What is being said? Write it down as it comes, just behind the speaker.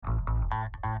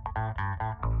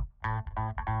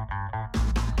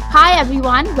Hi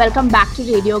everyone, welcome back to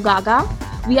Radio Gaga.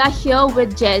 We are here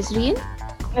with Jezreen,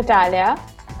 Natalia,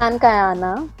 and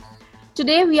Kayana.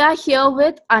 Today we are here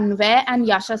with Anvay and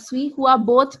Yashasvi, who are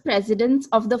both presidents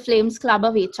of the Flames Club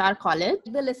of HR College.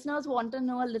 The listeners want to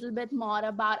know a little bit more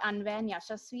about Anvay and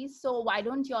Yashasvi, so why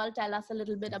don't you all tell us a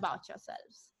little bit about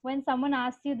yourselves? When someone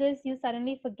asks you this, you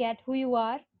suddenly forget who you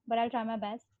are, but I'll try my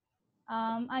best.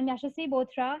 I'm Yashasvi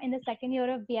Bothra in the second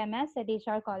year of BMS at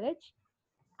HR College.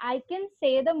 I can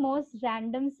say the most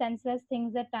random, senseless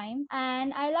things at times,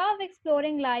 and I love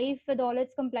exploring life with all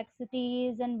its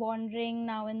complexities and wandering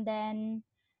now and then.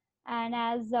 And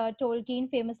as Tolkien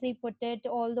famously put it,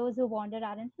 all those who wander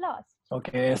aren't lost.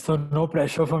 Okay, so no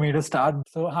pressure for me to start.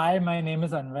 So hi, my name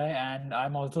is Anvay and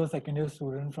I'm also a second year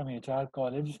student from HR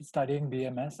College studying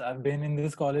BMS. I've been in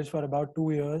this college for about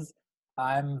 2 years.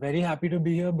 I'm very happy to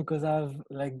be here because I've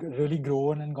really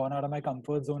grown and gone out of my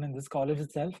comfort zone in this college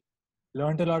itself.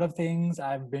 Learned a lot of things.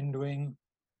 I've been doing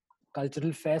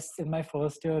cultural fests in my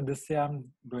first year. This year I'm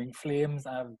doing Flames,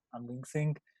 I'm doing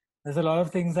Sync. There's a lot of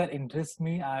things that interest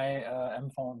me. I am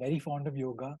very fond of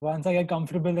yoga. Once I get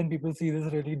comfortable, then people see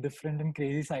this really different and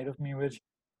crazy side of me, which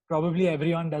probably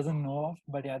everyone doesn't know of.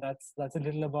 But yeah, that's a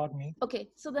little about me. Okay,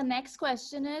 so the next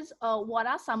question is, what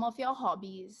are some of your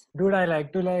hobbies? Dude, I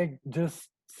like to just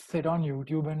sit on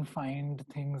YouTube and find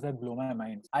things that blow my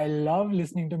mind. I love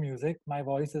listening to music. My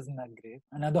voice isn't that great.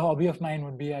 Another hobby of mine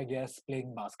would be, I guess,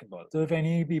 playing basketball. So if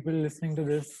any people listening to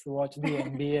this watch the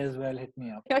NBA as well, hit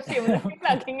me up. you're shamelessly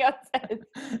plugging yourself.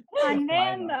 And Why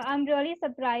then not? I'm really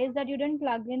surprised that you didn't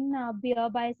plug in Beer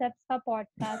Biceps ka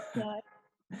podcast here.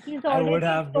 He's I would already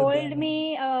have, but told then-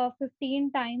 me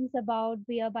 15 times about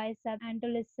Beer Biceps and to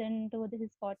listen to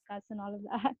his podcast and all of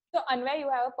that. So, Anvay, you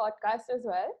have a podcast as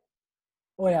well?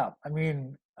 Oh yeah, I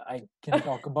mean, I can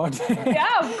talk about it.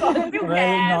 Yeah, of course you Well,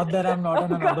 can. not that I'm not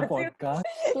on Of another course you podcast.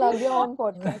 Plug your own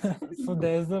podcast. So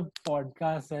there's a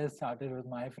podcast I started with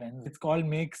my friends. It's called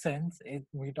Make Sense.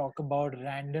 We talk about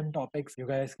random topics. You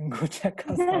guys can go check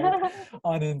us out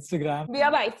on Instagram. We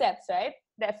are biceps, right?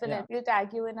 Definitely. We'll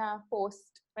tag you in a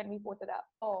post when we put it up.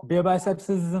 Oh. Beer Biceps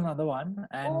is another one,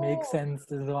 and Make Oh. Sense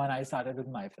is the one I started with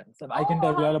my friends. So I can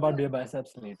tell you all about Beer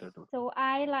Biceps later too. So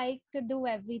I like to do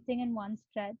everything in one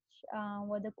stretch,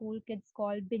 what the cool kids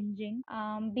call binging.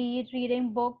 Be it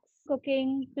reading books,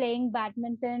 cooking, playing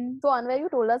badminton. So, Anvay, you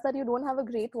told us that you don't have a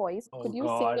great voice. Oh, Could you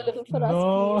God. sing a little for us,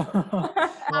 No.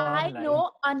 please? I One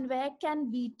know line. Anvay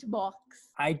can beatbox.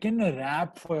 I can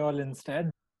rap for y'all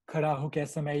instead. खड़ा हो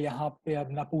कैसे मैं यहाँ पे अब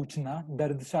ना पूछना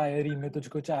दर्द शायरी में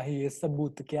तुझको चाहिए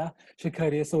सबूत क्या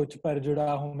शिखर ये सोच पर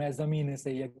जुड़ा हूँ मैं जमीन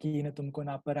से यकीन तुमको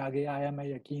ना पर आगे आया मैं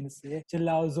यकीन से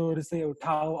चिल्लाओ जोर से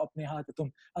उठाओ अपने हाथ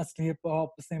तुम असली हिप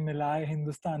हॉप से मिलाए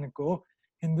हिंदुस्तान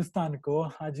को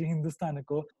हाँ जी हिंदुस्तान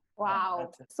को. Wow.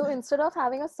 That's it. So, instead of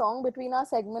having a song between our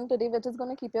segment today, we're just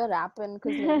going to keep your rap in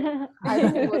because I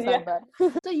don't think it was that bad.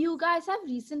 So you guys have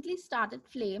recently started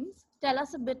Flames. Tell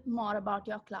us a bit more about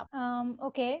your club.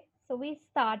 Okay, so we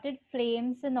started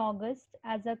Flames in August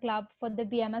as a club for the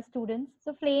BMS students.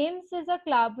 So Flames is a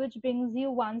club which brings you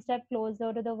one step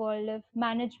closer to the world of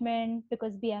management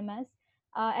because BMS,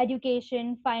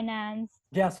 education, finance.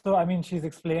 Yeah, so I mean, she's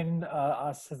explained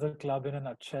us as a club in a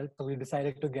nutshell. So we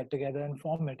decided to get together and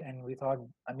form it. And we thought,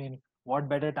 I mean, what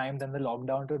better time than the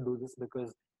lockdown to do this?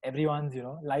 Because everyone's,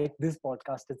 like this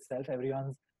podcast itself,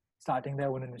 everyone's starting their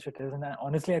own initiatives. And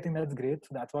honestly, I think that's great.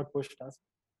 So that's what pushed us.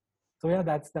 So yeah,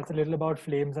 that's a little about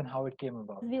Flames and how it came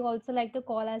about. We also like to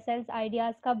call ourselves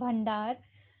Ideas Ka Bhandar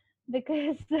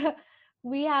because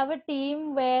we have a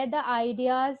team where the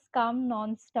ideas come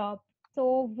non-stop.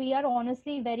 So we are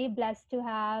honestly very blessed to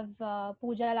have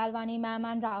Pooja Lalwani ma'am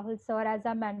and Rahul sir as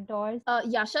our mentors.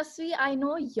 Yashasvi, I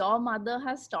know your mother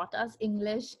has taught us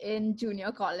English in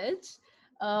junior college.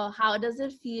 How does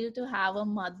it feel to have a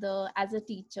mother as a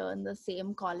teacher in the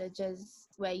same college as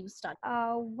where you studied?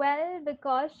 Well,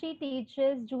 because she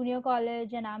teaches junior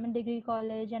college and I'm in degree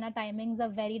college and our timings are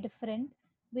very different.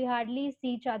 We hardly see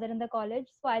each other in the college.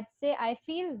 So I'd say I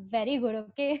feel very good,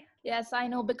 okay? Yes, I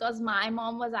know, because my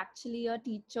mom was actually a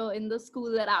teacher in the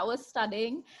school that I was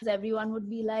studying. Everyone would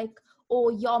be like, oh,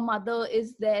 your mother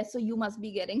is there, so you must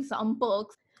be getting some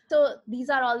perks. So these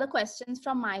are all the questions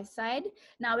from my side.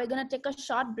 Now we're going to take a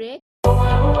short break.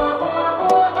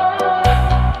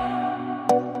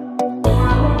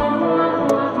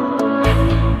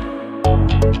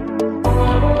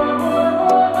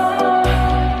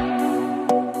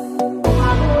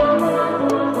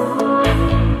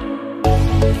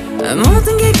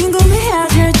 모든 게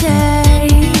궁금해하실 때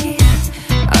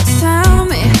tell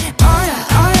me oh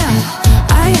yeah, oh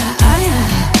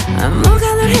yeah,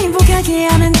 뭐가 널 행복하게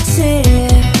하는 팁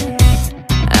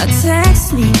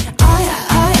Text me oh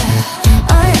yeah oh yeah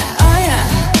oh yeah oh yeah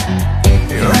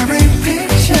Your every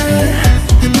picture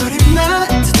내 머리만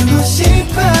듣고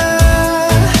싶어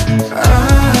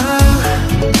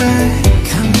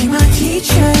Come be my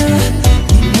teacher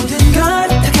네 모든 걸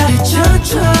다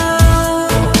가르쳐줘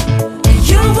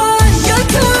You're one, you're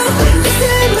two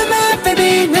Listen to my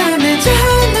baby 나는 저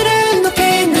하늘을 높이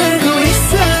날고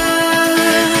있어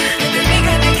네가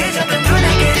내게 잡은 눈에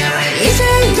그려 이제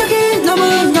여기 너무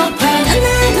높아 난 내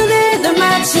눈에 널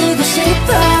맞추고 싶어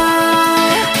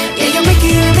Yeah, you're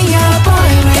making me your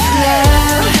boy with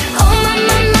love Oh my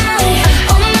my my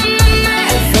oh my my my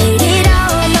I've waited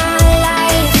all my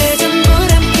life 내 전부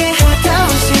함께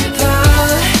하고 싶어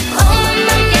Oh my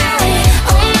my my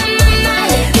oh my my my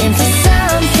Looking for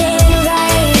something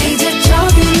right 이제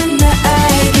조금은 나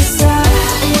알겠어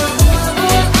I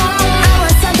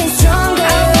want something stronger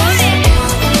that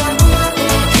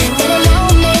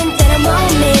a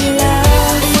moment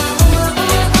love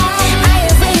I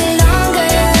have waited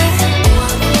longer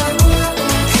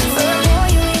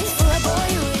for a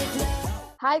boy with love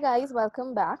Hi guys,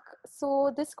 welcome back.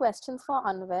 So this question's for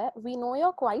Anvay. We know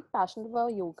you're quite passionate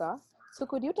about yoga. So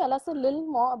could you tell us a little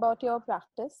more about your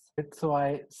practice? So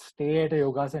I stay at a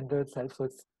yoga center itself. So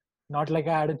it's not like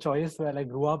I had a choice where I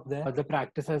grew up there, but the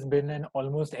practice has been an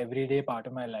almost everyday part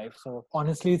of my life. So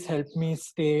honestly, it's helped me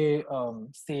stay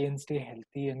sane, stay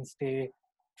healthy, and stay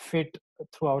fit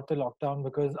throughout the lockdown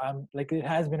because I'm like it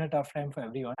has been a tough time for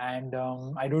everyone, and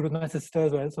I do it with my sister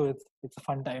as well. So it's a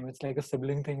fun time. It's like a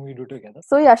sibling thing we do together.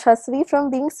 So Yashasvi, from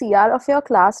being CR of your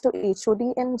class to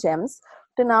HOD in GEMS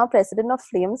to now president of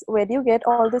Flames, where do you get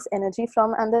all this energy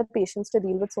from and the patience to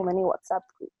deal with so many WhatsApp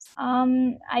groups?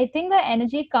 I think the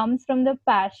energy comes from the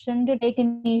passion to take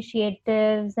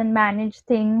initiatives and manage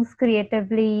things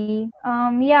creatively.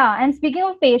 Yeah, and speaking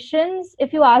of patience,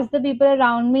 if you ask the people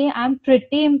around me, I'm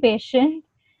pretty impatient,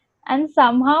 and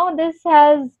somehow this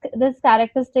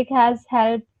characteristic has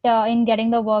helped in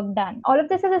getting the work done. All of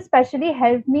this has especially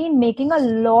helped me in making a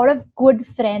lot of good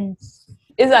friends.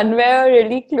 Is Anvay a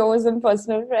really close and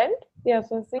personal friend? Yeah,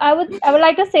 so I would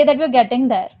like to say that we're getting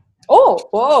there. Oh,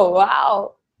 whoa,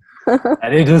 wow.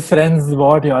 Are you just friends?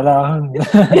 What y'all are?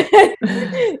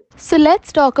 So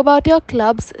let's talk about your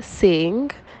club's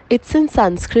saying. It's in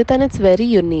Sanskrit and it's very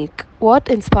unique. What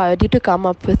inspired you to come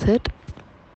up with it?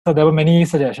 So there were many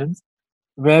suggestions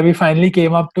where we finally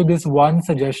came up to this one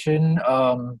suggestion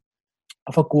of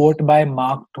a quote by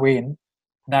Mark Twain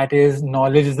that is,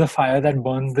 knowledge is the fire that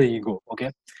burns the ego. Okay.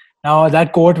 Now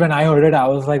that quote, when I heard it, I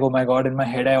was like, oh my God, in my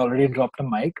head, I already dropped a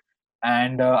mic.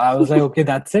 And I was like, okay,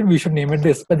 that's it. We should name it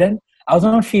this. But then I was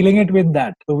not feeling it with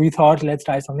that. So we thought, let's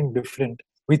try something different.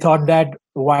 We thought that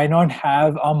why not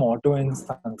have our motto in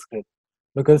Sanskrit?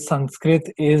 Because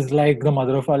Sanskrit is like the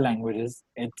mother of all languages.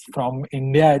 It's from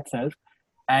India itself.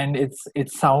 And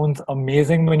it sounds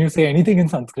amazing when you say anything in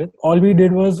Sanskrit. All we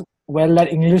did was, well,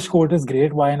 that English quote is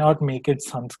great. Why not make it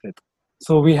Sanskrit?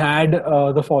 So we had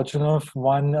the fortune of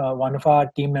one of our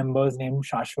team members named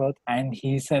Shashwat, and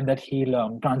he said that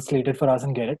he'll translate it for us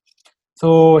and get it.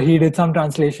 So he did some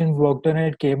translations, worked on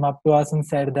it, came up to us and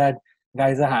said that,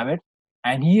 guys, I have it.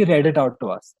 And he read it out to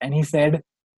us. And he said,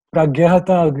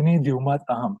 Pragyahata Agni Dyumat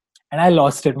Aham. And I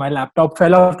lost it. My laptop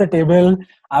fell off the table.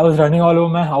 I was running all over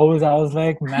my house. I was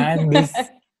like, man,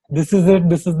 this is it.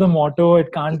 This is the motto.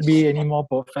 It can't be any more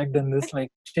perfect than this, like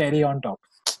cherry on top.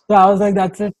 So I was like,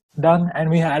 that's it, done. And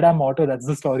we had our motto. That's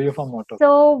the story of our motto.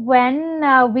 So when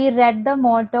we read the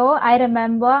motto, I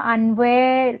remember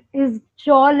Anvay, his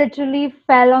jaw literally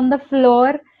fell on the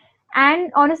floor.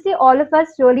 And honestly, all of us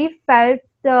really felt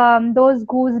those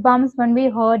goosebumps when we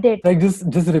heard it. Like just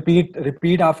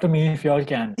repeat after me if you all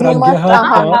can. Dyumat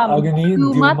Pragyahata Agni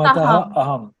Dyumat Dyumata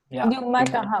Aham. Yeah.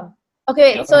 Dyumataham.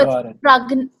 Okay, Yeah, so it's got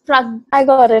it. I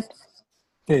got it.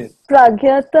 Okay.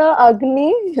 Pragyata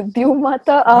Agni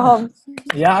Dyumata Aham.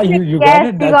 Yeah, you Yes, got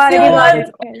it. we got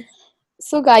it. That's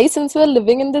So guys, since we're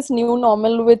living in this new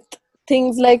normal with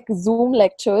things like Zoom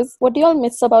lectures, what do you all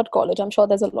miss about college? I'm sure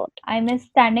there's a lot. I miss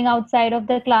standing outside of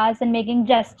the class and making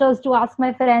gestures to ask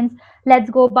my friends, let's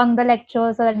go bunk the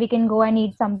lecture so that we can go and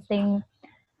eat something.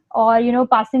 Or,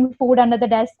 passing food under the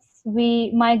desks.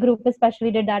 My group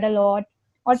especially did that a lot.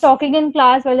 Or talking in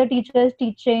class while the teacher is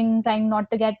teaching, trying not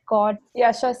to get caught.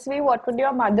 Yashasvi, what would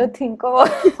your mother think of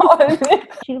all this?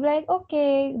 She'll be like,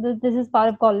 okay, this is part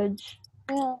of college.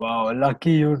 Yeah. Wow,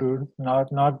 lucky you, dude.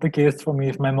 Not the case for me.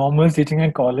 If my mom was teaching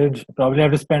at college, I'd probably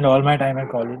have to spend all my time at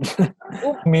college.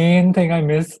 Main thing I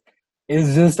miss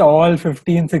is just all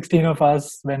 15, 16 of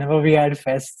us, whenever we had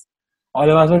fests, all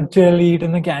of us would chill, eat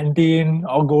in the canteen,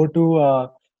 or go to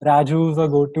Raju's or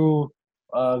go to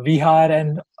Vihar,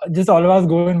 and just all of us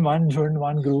go in one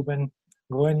group and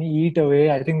go and eat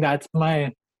away. I think that's the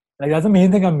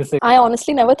main thing I'm missing. I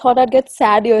honestly never thought I'd get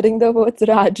sad hearing the words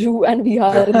Raju and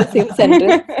Vihar in the same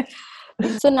sentence.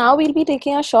 So now we'll be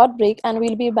taking a short break and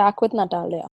we'll be back with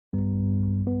Natalia.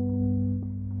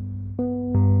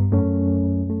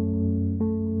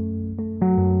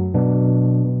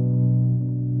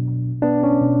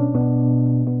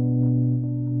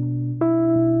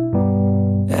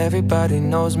 Everybody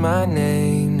knows my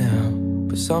name now,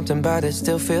 but something about it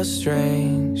still feels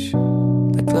strange.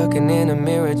 Like looking in a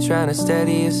mirror, trying to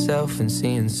steady yourself and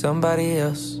seeing somebody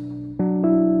else.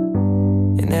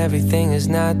 And everything is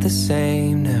not the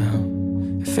same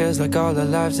now. It feels like all our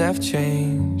lives have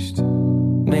changed.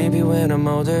 Maybe when I'm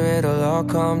older it'll all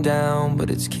calm down, but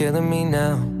it's killing me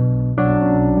now.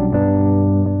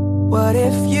 What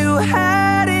if you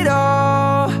had it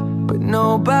all, but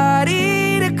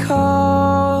nobody to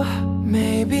call?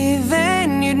 Maybe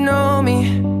then you'd know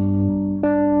me.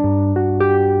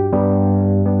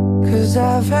 'Cause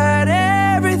I've had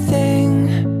everything,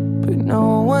 but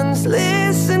no one's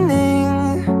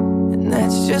listening, and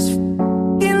that's just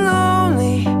f***ing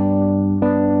lonely.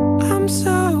 I'm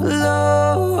so lonely.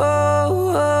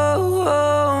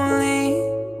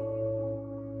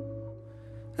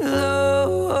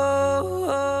 Lonely.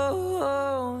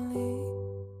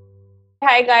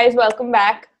 Hi guys, welcome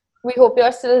back. We hope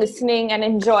you're still listening and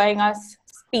enjoying us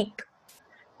speak.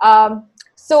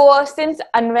 So since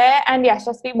Anvay and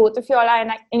Yashasvi, both of you all are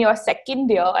in your second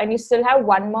year and you still have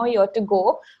one more year to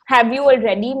go, have you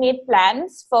already made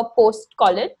plans for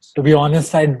post-college? To be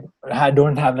honest, I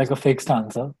don't have like a fixed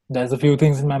answer. There's a few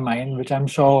things in my mind which I'm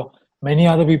sure many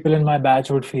other people in my batch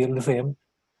would feel the same.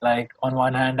 Like on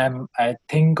one hand, I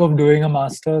think of doing a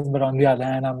master's, but on the other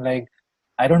hand, I'm like,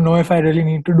 I don't know if I really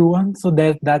need to do one. So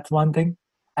that's one thing.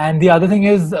 And the other thing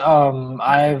is,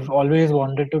 I've always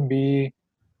wanted to be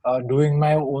doing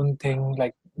my own thing,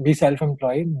 like be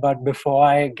self-employed. But before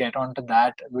I get onto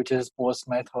that, which is post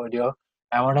my third year,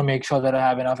 I want to make sure that I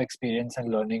have enough experience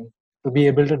and learning to be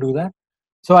able to do that.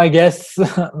 So I guess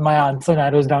my answer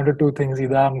narrows down to two things.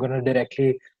 Either I'm going to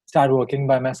directly start working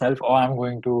by myself, or I'm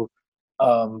going to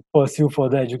pursue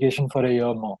further education for a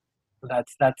year more.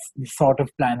 That's the sort of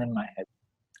plan in my head.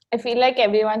 I feel like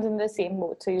everyone's in the same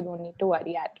boat, so you don't need to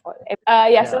worry at all.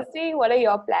 Yashasvi, what are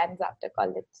your plans after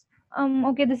college?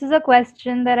 Okay, this is a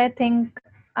question that I think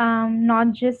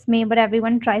not just me, but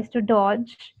everyone tries to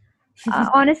dodge.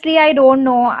 Honestly, I don't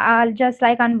know. Just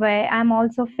like Anvay, I'm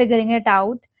also figuring it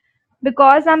out.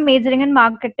 Because I'm majoring in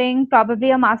marketing,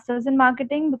 probably a master's in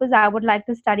marketing, because I would like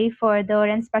to study further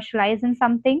and specialize in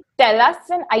something. Tell us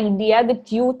an idea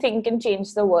that you think can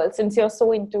change the world, since you're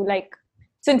so into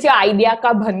since your idea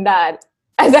ka bhandar,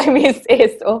 as I may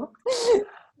say so.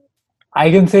 I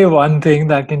can say one thing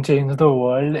that can change the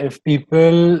world if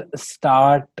people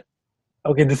start.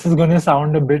 Okay, this is going to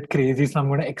sound a bit crazy, so I'm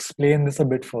going to explain this a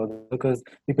bit further because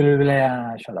people will be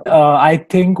like, shut up. I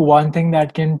think one thing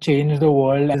that can change the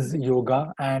world is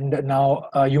yoga. And now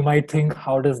you might think,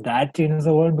 how does that change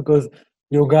the world? Because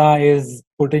yoga is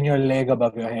putting your leg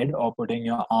above your head or putting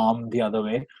your arm the other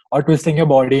way or twisting your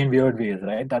body in weird ways,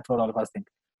 right? That's what all of us think.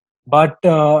 But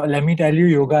let me tell you,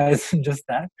 yoga isn't just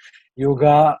that.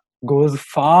 Yoga goes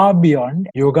far beyond.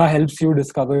 Yoga helps you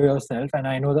discover yourself. And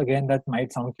I know, again, that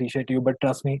might sound cliche to you, but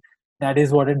trust me, that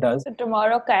is what it does. So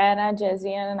tomorrow, Kayana,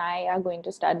 Jezzy and I are going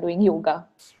to start doing yoga.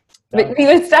 Yeah. We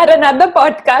will start another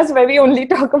podcast where we only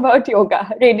talk about yoga.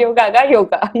 Radio Gaga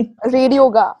Yoga. Radio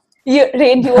Ga.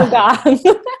 Radio Ga.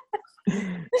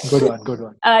 Good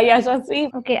one.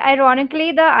 Yashasvi. Okay,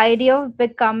 ironically, the idea of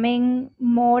becoming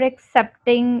more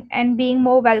accepting and being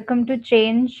more welcome to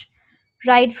change,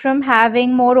 right from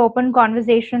having more open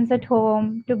conversations at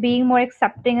home to being more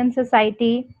accepting in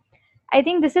society, I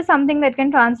think this is something that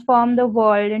can transform the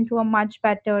world into a much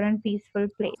better and peaceful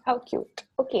place. How cute.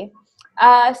 Okay.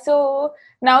 So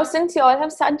now, since you all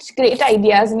have such great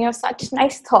ideas and you have such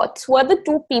nice thoughts, who are the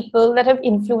two people that have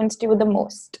influenced you the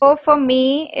most? So for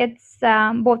me, it's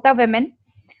both are women.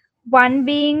 One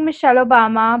being Michelle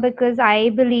Obama, because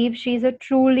I believe she's a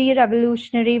truly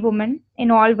revolutionary woman in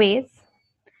all ways.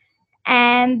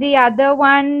 And the other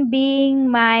one being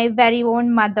my very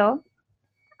own mother.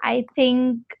 I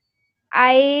think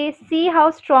I see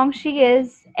how strong she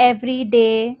is every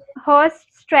day. Her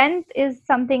strength is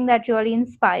something that really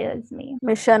inspires me.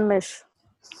 Mission Mish.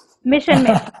 Mission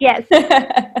Mish, yes.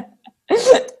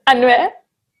 Anvay?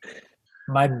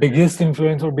 My biggest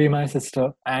influence would be my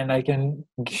sister. And I can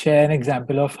share an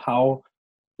example of how,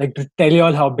 like, to tell you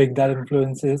all how big that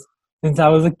influence is. Since I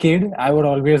was a kid, I would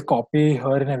always copy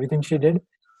her and everything she did.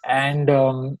 And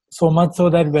so much so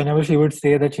that whenever she would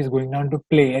say that she's going down to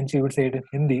play and she would say it in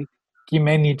Hindi, कि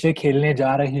मैं नीचे खेलने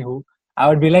जा रही हूँ, I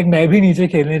would be like, मैं भी नीचे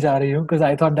खेलने जा रही हूँ, because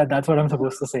I thought that that's what I'm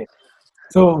supposed to say.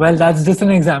 So, well, that's just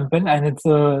an example, and it's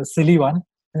a silly one.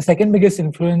 The second biggest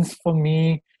influence for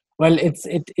me, well, it's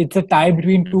a tie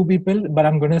between two people, but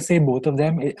I'm going to say both of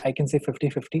them. I can say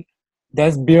 50-50.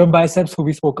 There's Beer Biceps, who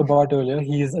we spoke about earlier.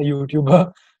 He's a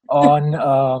YouTuber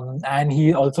and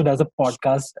he also does a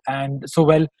podcast. And so,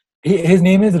 well, his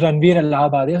name is Ranveer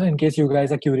Allahabadi, so in case you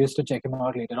guys are curious to check him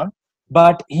out later on.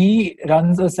 But he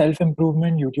runs a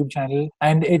self-improvement YouTube channel,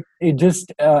 and it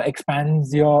just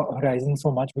expands your horizon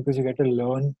so much, because you get to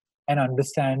learn and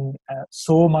understand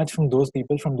so much from those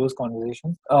people, from those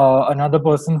conversations. Another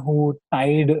person who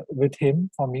tied with him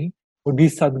for me would be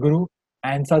Sadhguru.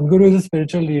 And Sadhguru is a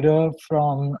spiritual leader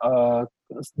from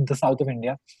the south of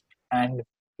India. And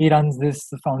he runs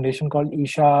this foundation called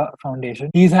Isha Foundation.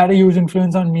 He's had a huge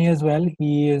influence on me as well.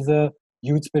 He is a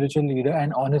huge spiritual leader.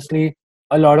 And honestly,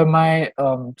 a lot of my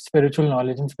spiritual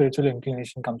knowledge and spiritual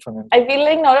inclination comes from him. I feel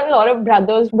like not a lot of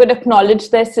brothers would acknowledge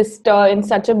their sister in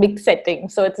such a big setting.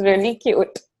 So it's really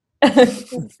cute.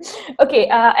 Okay,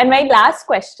 and my last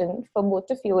question for both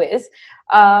of you is,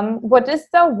 what is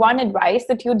the one advice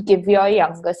that you'd give your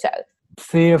younger self?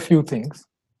 Say a few things.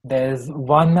 There's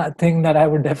one thing that I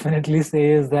would definitely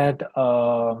say is that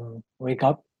wake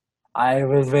up. I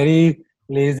was very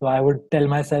lazy. I would tell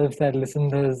myself that, listen,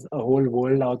 there's a whole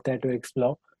world out there to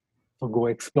explore. So go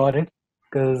explore it,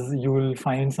 because you will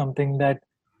find something that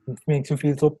makes you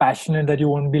feel so passionate that you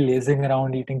won't be lazing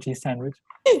around eating cheese sandwich.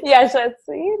 Yeah,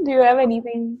 Shatsi, do you have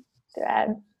anything to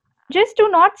add? Just do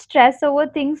not stress over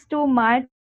things too much.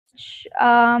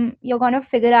 You're going to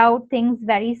figure out things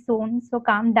very soon, so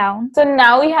calm down. So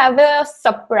now we have a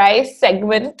surprise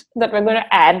segment that we're going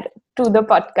to add to the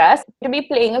podcast. To be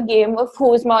playing a game of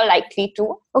who's more likely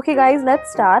to. Okay, guys,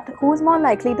 let's start. Who's more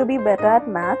likely to be better at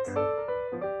math?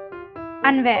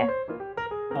 Anwar.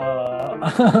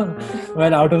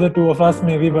 Well, out of the two of us,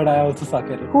 maybe, but I also suck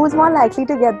at it. Who's more likely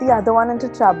to get the other one into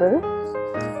trouble?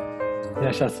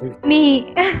 Yashasvi.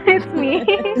 Me. It's me.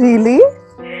 Really?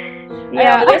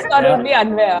 I always thought it would be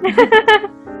Anwar.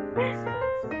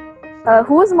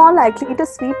 Who's more likely to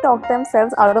sweet talk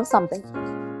themselves out of something?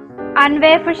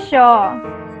 Anwar for sure.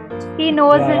 He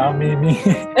knows it. Me.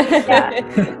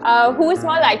 Yeah. Who is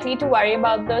more likely to worry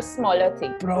about the smaller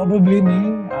thing? Probably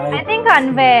me. I think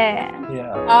Anwar.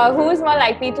 Yeah. Who is more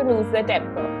likely to lose their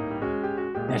temper?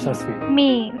 Yashasvi.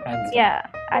 Me. Yeah.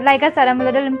 Like I said, I'm a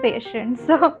little impatient.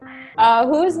 So.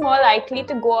 Who is more likely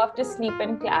to go off to sleep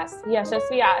in class?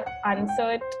 Yashasvi,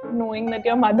 answer it knowing that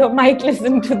your mother might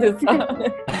listen to this.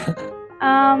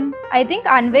 I think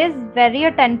Anwar is very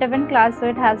attentive in class, so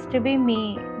it has to be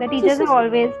me. The teachers are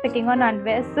always picking on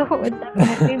Anwar, so it's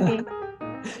definitely me.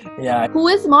 Yeah. Who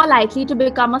is more likely to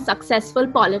become a successful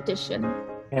politician?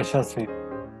 Yashasvi.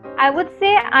 I would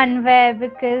say Anwar,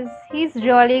 because he's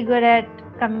really good at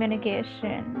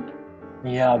communication.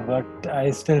 Yeah, but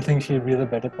I still think she'll be the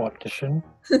better politician.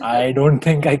 I don't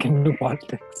think I can do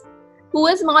politics. Who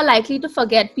is more likely to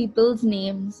forget people's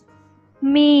names?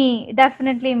 Me,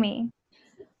 definitely me.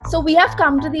 So we have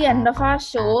come to the end of our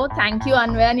show. Thank you,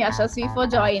 Anwar and Yashasvi, for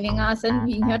joining us and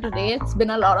being here today. It's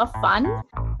been a lot of fun.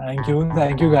 Thank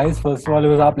you guys. First of all, it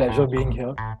was our pleasure being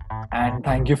here. And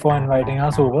thank you for inviting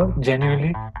us over,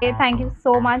 genuinely. Thank you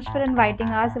so much for inviting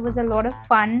us. It was a lot of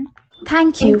fun.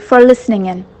 Thank you for listening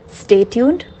in. Stay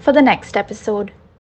tuned for the next episode.